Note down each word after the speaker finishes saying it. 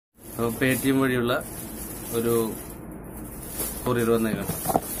Paytm വഴിയുള്ള ഒരു courier വന്നേക്കാം.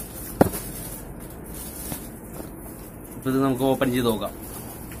 അപ്പൊ ഇത് നമുക്ക് ഓപ്പൺ ചെയ്ത് നോക്കാം.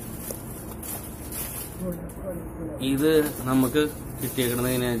 ഇത് നമുക്ക് കിട്ടിയേക്കുന്നത്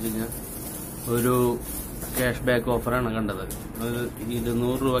എങ്ങനെയാണെന്ന് വെച്ച് കഴിഞ്ഞാൽ ഒരു ക്യാഷ് ബാക്ക് ഓഫറാണ് കണ്ടത്. ഒരു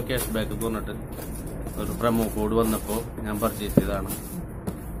 200 രൂപ ക്യാഷ് ബാക്ക് പറഞ്ഞിട്ട് ഒരു പ്രൊമോ കോഡ് വന്നപ്പോൾ ഞാൻ പർച്ചേസ് ചെയ്തതാണ്.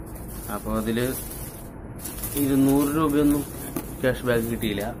 അപ്പോൾ അതില് 200 രൂപയൊന്നും ക്യാഷ് ബാക്ക്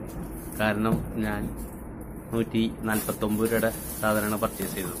കിട്ടിയില്ല. കാരണം ഞാൻ 149 രൂപയുടെ സാധനമാണ്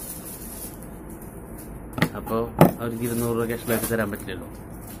പർച്ചേസ് ചെയ്തത്. അപ്പോൾ അവർക്ക് 200 രൂപ ക്യാഷ് ബാക്ക് തരാൻ പറ്റില്ലല്ലോ.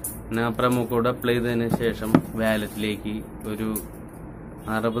 ഞാൻ പ്രൊമോ കോഡ് അപ്ലൈ ചെയ്തതിന് ശേഷം വാലറ്റിലേക്ക് ഒരു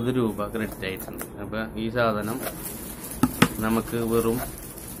 60 രൂപ ക്രെഡിറ്റ് ആയിട്ടുണ്ട്. അപ്പൊ ഈ സാധനം നമുക്ക് വെറും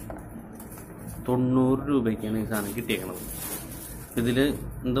 90 രൂപയ്ക്കാണ് ഈ സാധനം കിട്ടിയേക്കുന്നത്. ഇതില്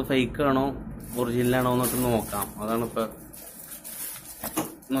എന്തോ ഫേക്കാണോ ഒറിജിനലാണോ എന്നൊക്കെ നോക്കാം. അതാണ് ഇപ്പൊ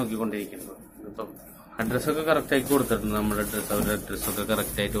നോക്കിക്കൊണ്ടിരിക്കുന്നത്. ഇപ്പം അഡ്രസ്സൊക്കെ കറക്റ്റ് ആയിട്ട് കൊടുത്തിട്ടുണ്ട്. നമ്മുടെ അഡ്രസ്സ് അവരുടെ അഡ്രസ്സൊക്കെ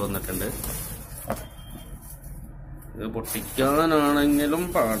കറക്റ്റ് ആയിട്ട് വന്നിട്ടുണ്ട്. ഇത് പൊട്ടിക്കാനാണെങ്കിലും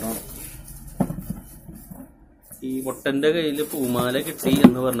പാടാം. ഈ പൊട്ടന്റെ കയ്യില് പൂമാല കിട്ടി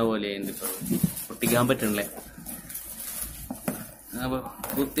എന്ന് പറഞ്ഞ പോലെ ഇപ്പൊ പൊട്ടിക്കാൻ പറ്റണല്ലേ. അപ്പൊ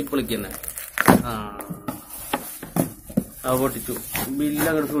കുത്തിപ്പൊളിക്കന്നെ. പൊട്ടിച്ചു. ബില്ല്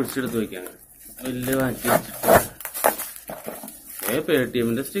അങ്ങോട്ട് സൂക്ഷിച്ചെടുത്ത് വയ്ക്കാൻ. ബില്ല് മാറ്റി വെച്ചിട്ട്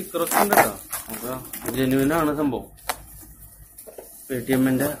പേടിഎമ്മിന്റെ സ്റ്റിക്കറൊക്കെ ഉണ്ട് കേട്ടോ. അപ്പൊ ജെന്യുവിനാണ് സംഭവം.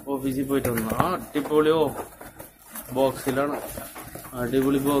 പേടിഎമ്മിന്റെ ഓഫീസിൽ പോയിട്ട് വന്നു. അടിപൊളിയോ ബോക്സിലാണ്.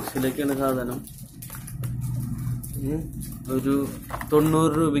 അടിപൊളി ബോക്സിലേക്കാണ് സാധനം. ഒരു 90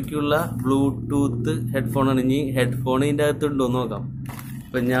 രൂപയ്ക്കുള്ള ബ്ലൂടൂത്ത് ഹെഡ്ഫോണാണ്. ഇനി ഹെഡ്ഫോൺ ഇതിൻ്റെ അകത്തുണ്ടോ നോക്കാം.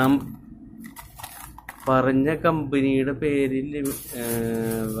 ഇപ്പൊ ഞാൻ പറഞ്ഞ കമ്പനിയുടെ പേരിൽ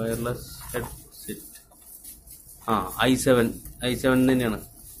വയർലെസ് ഹെഡ്സെറ്റ് i7 തന്നെയാണ്.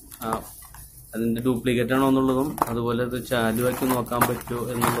 അതിന്റെ ഡ്യൂപ്ലിക്കേറ്റ് ആണോ എന്നുള്ളതും അതുപോലെ അത് ചാലുവാക്കി നോക്കാൻ പറ്റുമോ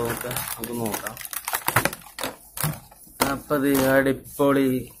എന്നുള്ളതൊക്കെ നമുക്ക് നോക്കാം. അപ്പൊ അത് അടിപൊളി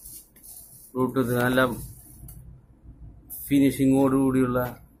ബ്ലൂടൂത്ത് നല്ല ഫിനിഷിങ്ങോടുകൂടിയുള്ള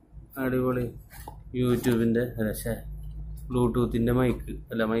അടിപൊളി യൂട്യൂബിന്റെ ബ്ലൂടൂത്തിന്റെ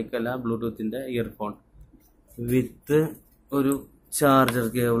മൈക്കല്ല ബ്ലൂടൂത്തിന്റെ ഇയർഫോൺ വിത്ത് ഒരു ചാർജർ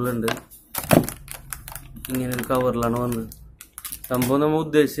കേബിൾ ഉണ്ട്. ഇങ്ങനെ ഒരു കവറിലാണ് വന്നത്. സംഭവം നമ്മൾ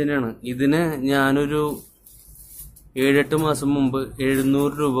ഉദ്ദേശിച്ച് തന്നെയാണ്. ഇതിന് ഞാനൊരു 7-8 മാസം മുമ്പ്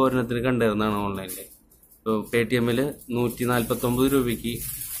 700 രൂപ ഒരെണ്ണത്തിന് കണ്ടായിരുന്നതാണ് ഓൺലൈനിൽ. ഇപ്പോൾ പേടിഎമ്മില് 149 രൂപയ്ക്ക്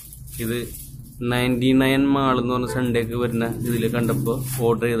ഇത് 99 മാൾ എന്ന് പറഞ്ഞ സൺഡേക്ക് വരുന്ന ഇതിൽ കണ്ടപ്പോൾ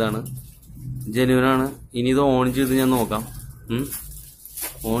ഓർഡർ ചെയ്താണ്. ജെന്യുവനാണ്. ഇനി ഇത് ഓൺ ചെയ്ത് ഞാൻ നോക്കാം.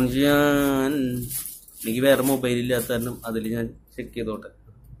 ഓൺ ചെയ്യാൻ എനിക്ക് വേറെ മൊബൈൽ ഇല്ലാത്ത കാരണം അതിൽ ഞാൻ ചെക്ക് ചെയ്തോട്ടെ.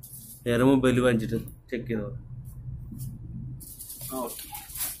 വേറെ മൊബൈൽ വാങ്ങിച്ചിട്ട് ചെക്ക് ചെയ്തോട്ടെ. ഓക്കെ,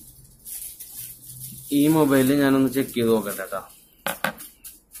 ഈ മൊബൈലിൽ ഞാനൊന്ന് ചെക്ക് ചെയ്ത് നോക്കട്ടെ കേട്ടോ.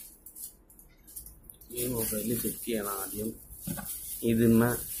 ഈ മൊബൈലിൽ ചെക്ക് ചെയ്യണം ആദ്യം. ഇതിന്മ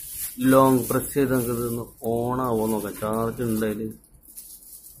ലോങ് പ്രസ് ചെയ്ത് നമുക്ക് ഇതൊന്ന് ഓൺ ആവോ നോക്കാം. ചാർജ് ഉണ്ടതിൽ.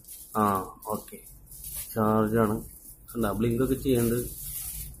 ഓക്കെ, ചാർജാണ്. ബ്ലിങ്കൊക്കെ ചെയ്യേണ്ടത്.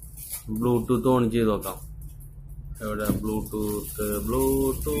 ബ്ലൂടൂത്ത് ഓൺ ചെയ്ത് നോക്കാം. എവിടെ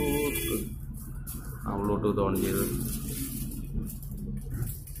ബ്ലൂടൂത്ത് ഓൺ ചെയ്ത്.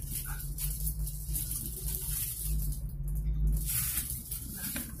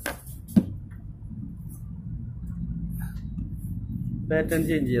 പാറ്റേൺ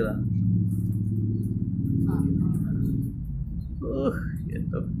ചേഞ്ച് ചെയ്താ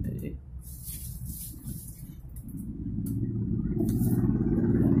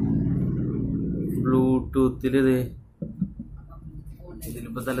ബ്ലൂടൂത്തിൽ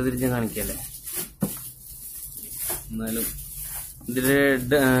ഇതിലിപ്പോ തല തിരിച്ച് കാണിക്കല്ലേ. എന്നാലും ഇതില്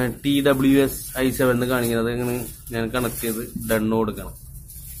TWS i7 കാണിക്കുന്നത് ഇങ്ങനെ ഞാൻ കണക്ട് ചെയ്ത് ഡണ്ണ് കൊടുക്കണം.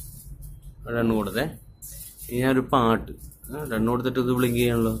 ഡണ്ണ് കൊടുത്തേ. ഇനി ഞാനൊരു പാട്ട് ഡണ്ണ് കൊടുത്തിട്ട് ഇത് ബ്ലിങ്ക്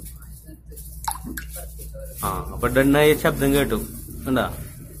ചെയ്യാണല്ലോ. അപ്പൊ ഡണ്ണായ ശബ്ദം കേട്ടു കണ്ടാ.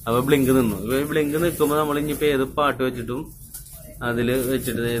 അപ്പൊ ബ്ലിങ്ക് നിന്നു. ബ്ലിങ്ക് നിൽക്കുമ്പോ നമ്മൾ ഇനിയിപ്പോ ഏത് പാട്ട് വെച്ചിട്ടും അതില്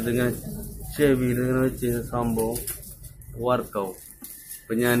വെച്ചിട്ട് ഇതിങ്ങനെ ചെവിയിൽ ഇങ്ങനെ വെച്ച് സംഭവം വർക്കാവും.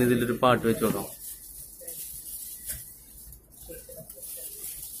 അപ്പൊ ഞാനിതിലൊരു പാട്ട് വെച്ച് നോക്കാം.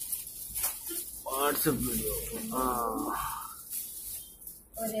 വാട്സപ്പ് വീഡിയോ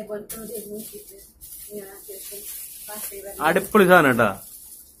അടിപൊളി സാധനം കേട്ടാ.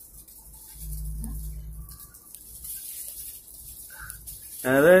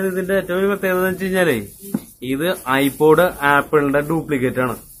 അതായത് ഇതിന്റെ ഏറ്റവും വലിയ പ്രത്യേകത എന്ന് വെച്ച് കഴിഞ്ഞാലേ ഇത് ഐപോഡ് ആപ്പിളിന്റെ ഡ്യൂപ്ലിക്കേറ്റ്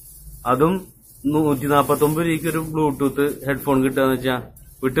ആണ്. അതും 149 രൂപയ്ക്ക് ഒരു ബ്ലൂടൂത്ത് ഹെഡ്ഫോൺ കിട്ടുകയെന്ന് വെച്ചാൽ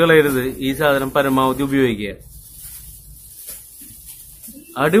വിട്ടുകളയരുത്. ഈ സാധനം പരമാവധി ഉപയോഗിക്കുക.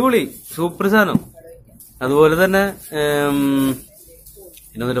 അടിപൊളി സൂപ്പർ സാധനം. അതുപോലെ തന്നെ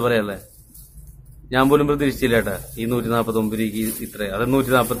എന്നൊന്നിട്ട് പറയാല്ലേ, ഞാൻ പോലും പ്രതീക്ഷിച്ചില്ല കേട്ടാ ഈ 149 രൂപയ്ക്ക് ഇത്ര. അത്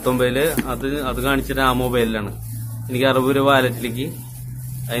 149 അത് കാണിച്ചിട്ട് ആ മൊബൈലിലാണ്. എനിക്ക് 60 രൂപ വാലറ്റിലേക്ക്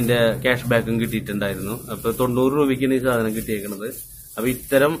അതിന്റെ ക്യാഷ് ബാക്കും കിട്ടിയിട്ടുണ്ടായിരുന്നു. അപ്പൊ 90 രൂപയ്ക്കാണ് ഈ സാധനം കിട്ടിയേക്കുന്നത്. അപ്പൊ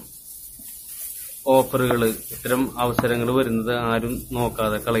ഇത്തരം ഓഫറുകൾ, ഇത്തരം അവസരങ്ങൾ വരുന്നത് ആരും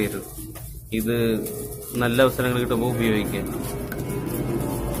നോക്കാതെ കളയരുത്. ഇത് നല്ല അവസരങ്ങൾ കിട്ടുമ്പോൾ ഉപയോഗിക്കുക.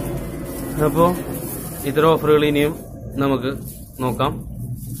 അപ്പോ ഇത്തരം ഓഫറുകൾ ഇനിയും നമുക്ക് നോക്കാം.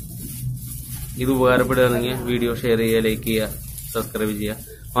 ഇത് ഉപകാരപ്പെടുകയാണെങ്കിൽ വീഡിയോ ഷെയർ ചെയ്യുക, ലൈക്ക് ചെയ്യുക, സബ്സ്ക്രൈബ് ചെയ്യുക.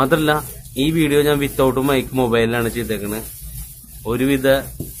 മാത്രമല്ല ഈ വീഡിയോ ഞാൻ വിത്തൗട്ട് മൈക്ക് മൊബൈലിലാണ് ചെയ്തേക്കുന്നത്. ഒരുവിധ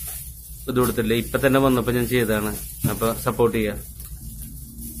ഇത് കൊടുത്തില്ല, ഇപ്പൊ തന്നെ വന്നപ്പോ ഞാൻ ചെയ്തതാണ്. അപ്പൊ സപ്പോർട്ട് ചെയ്യുക.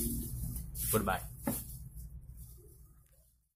 Good bye.